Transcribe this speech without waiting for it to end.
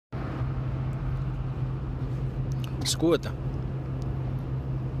Escuta,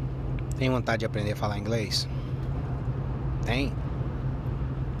 tem vontade de aprender a falar inglês? Tem?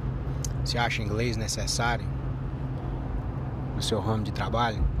 Você acha inglês necessário no seu ramo de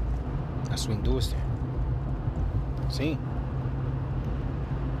trabalho, na sua indústria? Sim?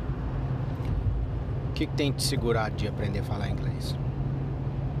 O que tem te segurado de aprender a falar inglês?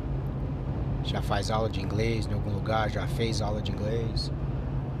 Já faz aula de inglês em algum lugar? Já fez aula de inglês?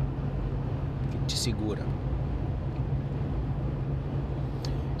 O que te segura?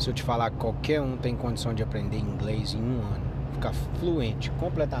 Se eu te falar que qualquer um tem condição de aprender inglês em 1 ano, ficar fluente,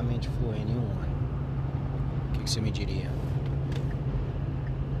 completamente fluente em 1 ano, o que você me diria?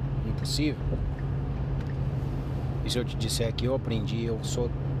 Impossível? E se eu te disser que eu aprendi, eu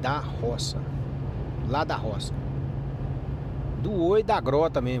sou da roça, lá da roça, do oi da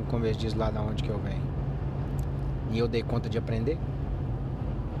grota mesmo, como eles dizem lá da onde que eu venho, e eu dei conta de aprender,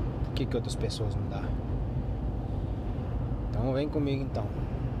 por que outras pessoas não dão? Então vem comigo então.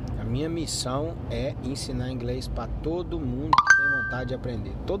 A minha missão é ensinar inglês para todo mundo que tem vontade de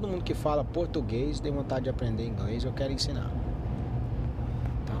aprender. Todo mundo que fala português tem vontade de aprender inglês, eu quero ensinar.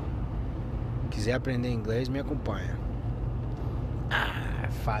 Então, quiser aprender inglês, me acompanha.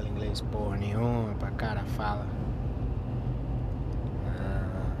 Fala inglês porra nenhuma, pra cara fala.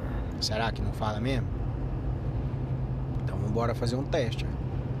 Será que não fala mesmo? Então vamos embora fazer um teste.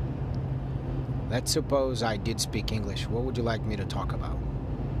 Let's suppose I did speak English. What would you like me to talk about?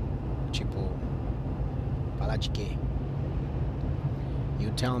 Tipo, falar de quê?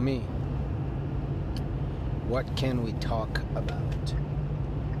 You tell me. What can we talk about?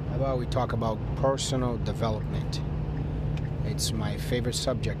 How about we talk about personal development? It's my favorite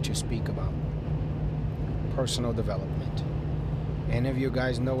subject to speak about. Personal development. Any of you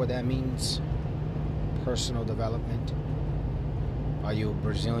guys know what that means? Personal development? Are you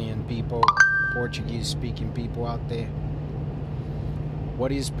Brazilian people, Portuguese speaking people out there?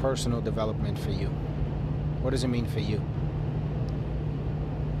 What is personal development for you? What does it mean for you?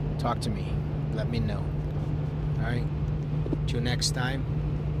 Talk to me. Let me know. Alright? Till next time.